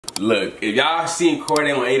Look, if y'all seen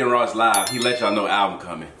Cordae on Aiden Ross live, he let y'all know album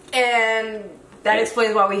coming. And that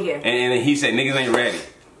explains why we here. And he said niggas ain't ready.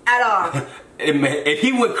 At all. If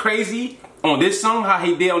he went crazy on this song, how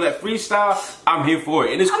he did on that freestyle, I'm here for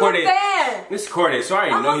it. And this Cordae, this Cordae, so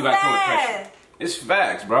I already know he about to come with pressure. It's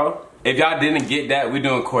facts, bro. If y'all didn't get that, we're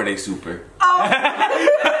doing Cordae Super. Oh.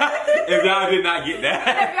 If y'all did not get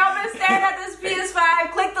that. If y'all been staring at this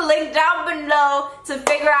PS5, click the link down below to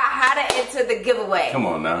figure out how to enter the giveaway. Come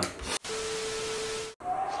on now. Is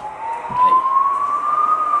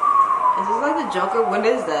this like the Joker? What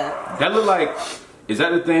is that? That look like, is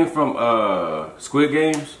that the thing from Squid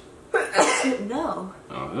Games? No.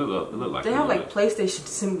 Oh, it look like they have like PlayStation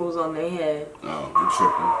symbols on their head. Oh, I'm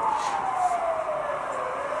tripping.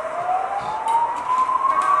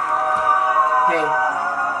 Hey.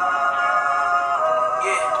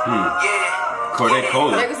 Yeah. Cordae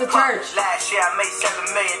Cola. Niggas a church. Last year I made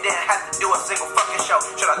 7 million, didn't have to do a single fucking show.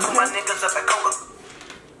 Should I do my niggas up at Coca?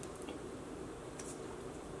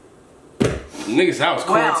 Niggas, I was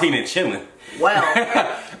quarantining, chilling. Well.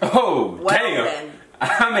 Oh, well, damn. Then.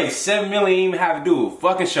 I made 7 million, even have to do a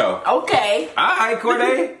fucking show. Okay. Alright,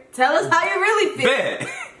 Cordae. Tell us how you really feel. Bet.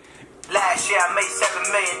 Last year I made 7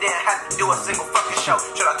 million, didn't have to do a single fucking show.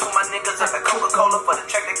 Should I do my niggas up at Coca-Cola for the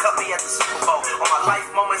check they cut me at the Super Bowl? All my life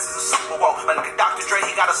moments is a Super Bowl. My nigga Dr. Dre,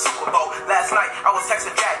 he got a Super Bowl. Last night I was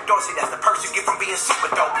texting Jack Dorsey, that's the perks you get from being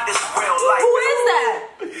super dope. This is real life. Who is that?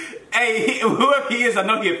 Hey, whoever he is, I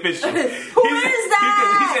know he official. Who is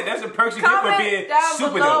that? He said that's the perks you get for being down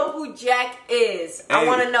super below dope. Who Jack is. Hey. I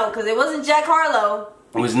want to know, because it wasn't Jack Harlow.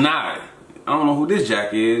 It was not. I don't know who this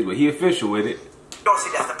Jack is, but he official with it.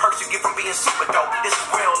 Dorsey, that's the perks you get from being super dope. This is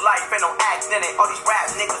real life, ain't no acting in it. All these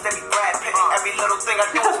rap niggas, they be Brad Pitt. Every little thing I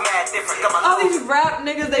do is mad different. All these rap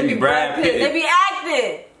niggas, they be Brad Pitt. They be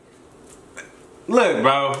acting. Look,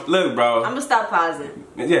 bro. Look, bro. I'm gonna stop pausing.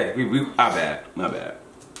 Yeah, my bad. My bad.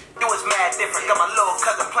 Do is mad different. Got my little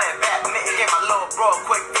cousin playing badminton. Gave my little bro a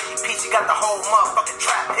quick 50 piece. She got the whole motherfucking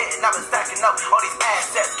trap hitting. I've been stacking up all these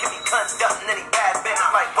assets. Can be conducting any bad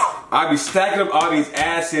business like boom. I be stacking up all these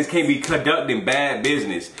assets. Can't be conducting bad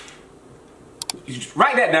business.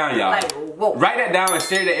 Write that down, y'all. Like, write that down and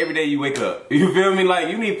share that every day you wake up. You feel me? Like,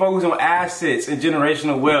 you need to focus on assets and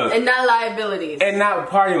generational wealth. And not liabilities. And not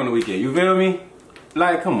party on the weekend. You feel me?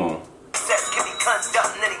 Like, come on. Assets can be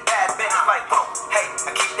conducting any bad business like boom. Hey,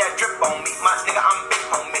 I keep that drip on me. My nigga, I'm big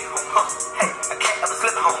on me. Hey, I can't ever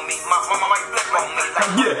slip on me. My mama might flip on me.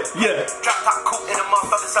 Like, yeah. Drop top coupe in the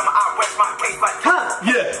motherfucking summer. I rest my case like,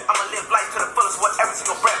 yeah. I'ma live life to the fullest with every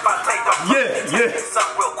single breath I take. Yeah.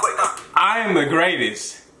 Something real quick, I am the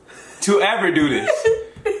greatest to ever do this.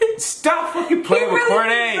 Stop fucking playing with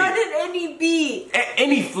Cordae. Running any beat.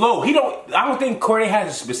 Any flow. I don't think Cordae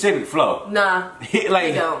has a specific flow. Nah. He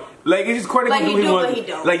don't. Like, it's just Cordae like can do what he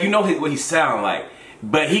don't. Like, you know what he sound like.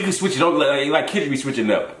 But he can switch it up like kids be switching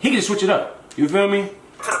up. He can just switch it up. You feel me? To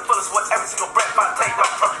the fullest with every single breath I take.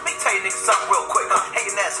 Let me tell you niggas something real quick.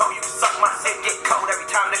 Hating asshole, you can suck my dick, get cold every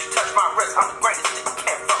time that you touch my wrist. I'm the greatest nigga, you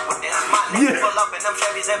can't fuck with this. My niggas pull up in them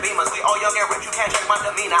Chevys and Beamers. We all young and rich, you can't check my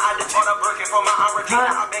demeanor. I just taught up working for my Aunt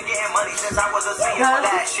Regina. I've been getting money since I was a senior.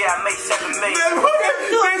 Last year I made 7 million.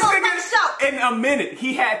 In a minute,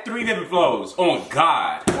 he had 3 different flows. Oh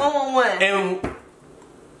God. One. And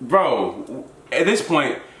bro, at this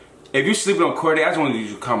point, if you're sleeping on Cordae, I just want you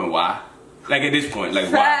to comment why. Like at this point, like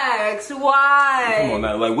Facts. Why? Come on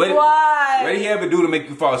now, like what? Why? What did he ever do to make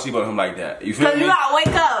you fall asleep on him like that? You feel me? Cause you gotta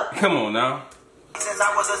wake up. Come on now. Since I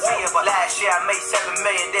was a senior, but last year I made 7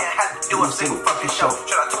 million, didn't have to do a single fucking show.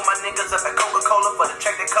 Should I do my niggas up at Coca-Cola for the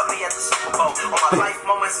check they cut me at the Super Bowl? All my life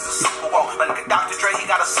moments is a Super Bowl. My nigga Dr. Dre, he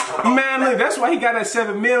got a Super Bowl. Man, look, that's why he got that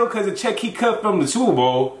 7 mil, cause the check he cut from the Super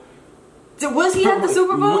Bowl. Was he at the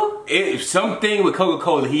Super Bowl? Something with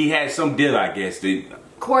Coca-Cola, he had some deal, I guess.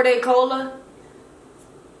 Cordae Cola.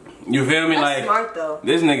 You feel me? That's like smart though.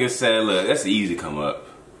 This nigga said, look, that's easy come up.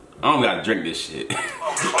 I don't gotta drink this shit.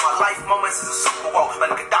 All my life moments is a Super Bowl. My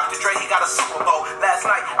nigga Dr. Dre, he got a Super Bowl. Last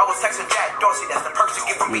night I was texting Jack Dorsey, that's the perks you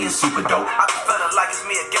get from being super dope. I be feeling like it's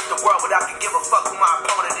me against the world, but I can give a fuck who my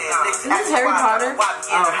opponent is. Is this Harry Potter?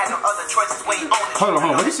 I had no other choices when you own it. Hold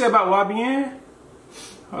on. What you say about YBN?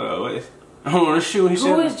 Hold on, what is? I don't want to shoot.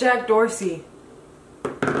 Who is Jack Dorsey?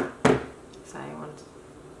 Sorry,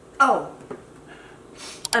 Oh.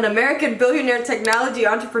 An American billionaire technology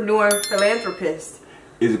entrepreneur philanthropist.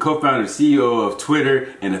 Is a co-founder and CEO of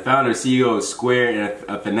Twitter and the founder and CEO of Square and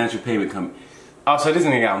a financial payment company. Also, this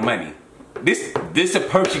nigga got money. This a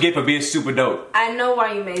perk you get for being super dope. I know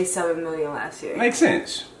why you made 7 million last year. Makes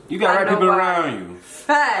sense. You got right people around you.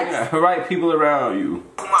 Facts. You got right people around you.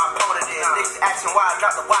 My opponent is niggas asking why I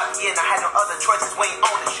dropped the YB and I had no other choices when you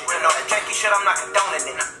own this shit. shit, I'm not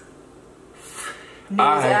condoning it.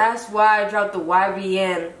 Niggas asked why I dropped the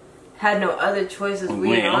YBN. Had no other choices.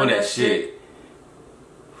 We ain't on that shit.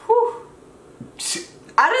 Whew.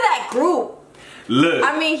 Out of that group, look.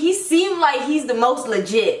 I mean, he seemed like he's the most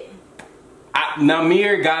legit.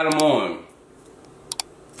 Namir got him on.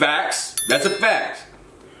 Facts. That's a fact.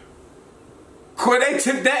 Cordae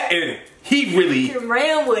took that and he really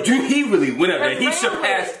ran with it. He really went up there. He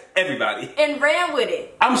surpassed everybody. And ran with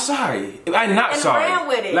it. I'm sorry. I'm not sorry. And ran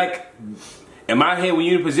with it. Like, in my head, when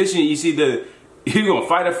you're in a position, you see you gonna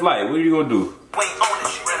fight or flight. What are you gonna do? We ain't on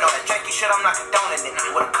this shit. All that janky shit, I'm not condoning it.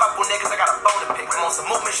 With a couple niggas, I got a bone to pick. I'm on some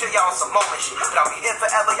movement shit, y'all on some moment shit. But I'll be here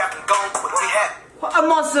forever, y'all can go quick. We have.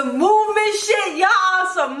 I'm on some movement shit, y'all on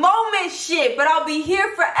some moment shit, but I'll be here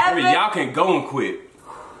forever. I mean, y'all can go and quit.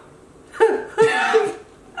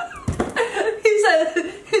 He said,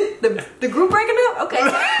 the group breaking up? Okay.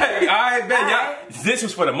 Alright, bet y'all. This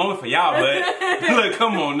was for the moment for y'all, but look,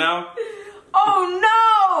 come on now. Oh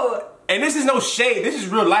no! And this is no shade. This is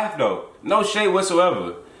real life though. No shade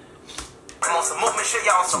whatsoever. I'm on some movement shit,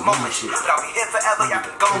 y'all on some moment shit. But I'll be here forever, y'all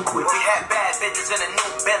can go quick. We had bad bitches in a new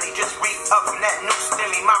belly. Just read up from that new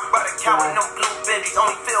stimmy. My brother counting them blue benjies.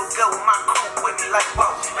 Only feel good with my crew with me like, whoa.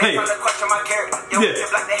 They trying to question my character. Yo, tip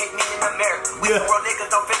like they hate me in America. We real niggas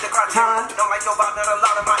don't fit the criteria. Don't like your vibe, not a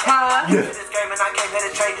lot of my head. This game and I came here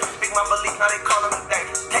to trade it. Speak my belief, now they calling me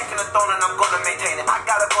dangerous. Taking the throne and I'm gonna maintain it. I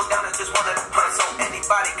gotta go down as just one of the punts. So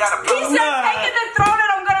anybody gotta He said taking the throne and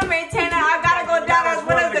I'm gonna maintain it. I gotta go down as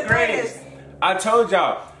one of the greatest. I told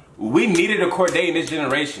y'all, we needed a Cordae in this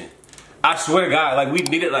generation. I swear to God, like we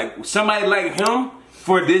needed like somebody like him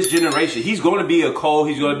for this generation. He's going to be a Cole.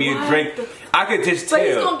 He's going to be a Drake. I could just tell. But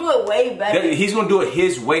he's going to do it way better. He's going to do it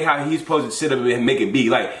his way, how he's supposed to sit up and make it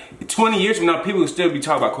be. Like 20 years from now, people will still be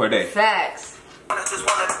talking about Cordae. Facts. Just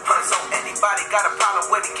one of the punts. So anybody got a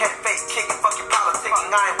problem with it, can't fake kicking, fucking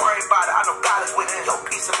politicking. I ain't worried about it. I know God is with it. Your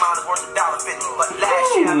peace of mind is worth $1.50. But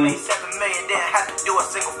last year I made $7 million, didn't have to do a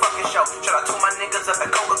single fucking show. Shout out to my niggas up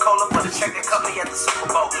at Coca-Cola for the check that company at the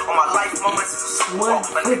Super Bowl. On my life moments is a Super Bowl.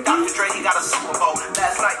 My nigga Dr. Dre, he got a Super Bowl.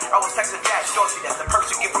 Last night I was texting Jack Dorsey. That's the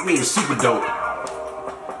perks you get from me. It's super dope.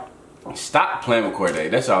 Stop playing with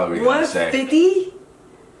Cordae. That's all we gotta say. 150?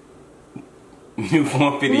 You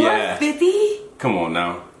 150? Yeah. 150? Come on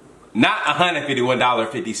now. Not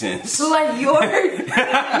 $151.50. Like your opinion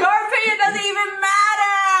doesn't even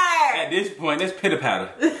matter. At this point, that's pitter patter.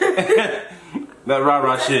 That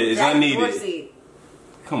rah-rah shit is unneeded. Dorsey.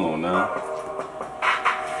 Come on now.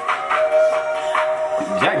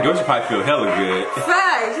 Jack Dorsey probably feel hella good.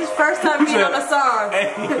 Facts. His first time being on a song.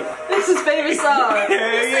 Hey. This is his favorite song.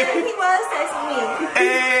 Hey. He was texting me.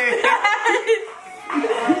 Hey.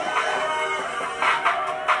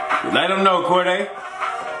 Let him know, Cordae.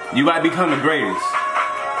 You might become the greatest.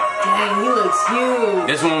 Dang, he looks huge.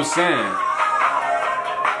 That's what I'm saying.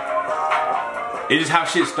 It's just how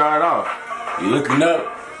shit started off. You looking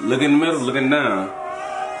up, looking in the middle, looking down.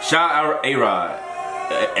 Shout out A-Rod.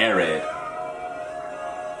 Arad.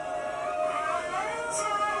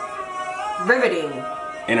 Riveting.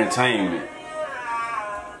 Entertainment.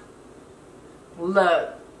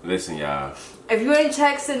 Look. Listen, y'all. If you ain't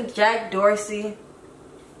texting Jack Dorsey.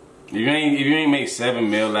 If you ain't make $7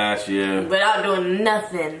 million last year. Without doing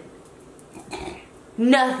nothing.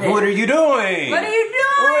 Nothing. What are you doing? What are you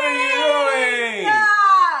doing? What are you doing?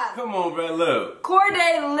 Stop. Come on, bro, look.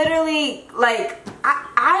 Cordae literally, like,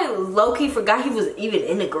 I low-key forgot he was even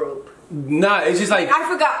in the group. Nah, it's just like I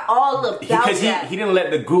forgot all about because that. he didn't let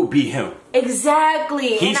the group be him.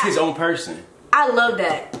 Exactly. He's his own person. I love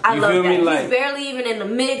that. I love feel that. me? Like, he's barely even in the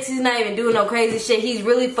mix. He's not even doing no crazy shit. He's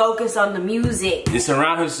really focused on the music. And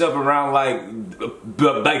surround himself around like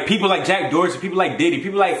people like Jack Dorsey, people like Diddy,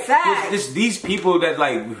 people like these people that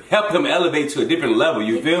like help him elevate to a different level.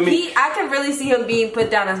 You feel me? I can really see him being put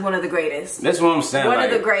down as one of the greatest. That's what I'm saying. One of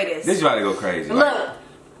the greatest. This is about to go crazy. Look.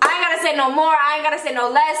 I ain't gotta say no more, I ain't gotta say no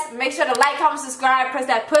less. Make sure to like, comment, subscribe, press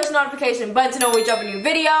that push notification button to know when we drop a new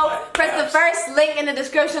video. Press the first link in the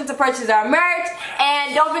description to purchase our merch.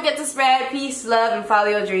 And don't forget to spread peace, love, and follow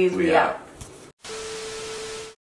your dreams. We out.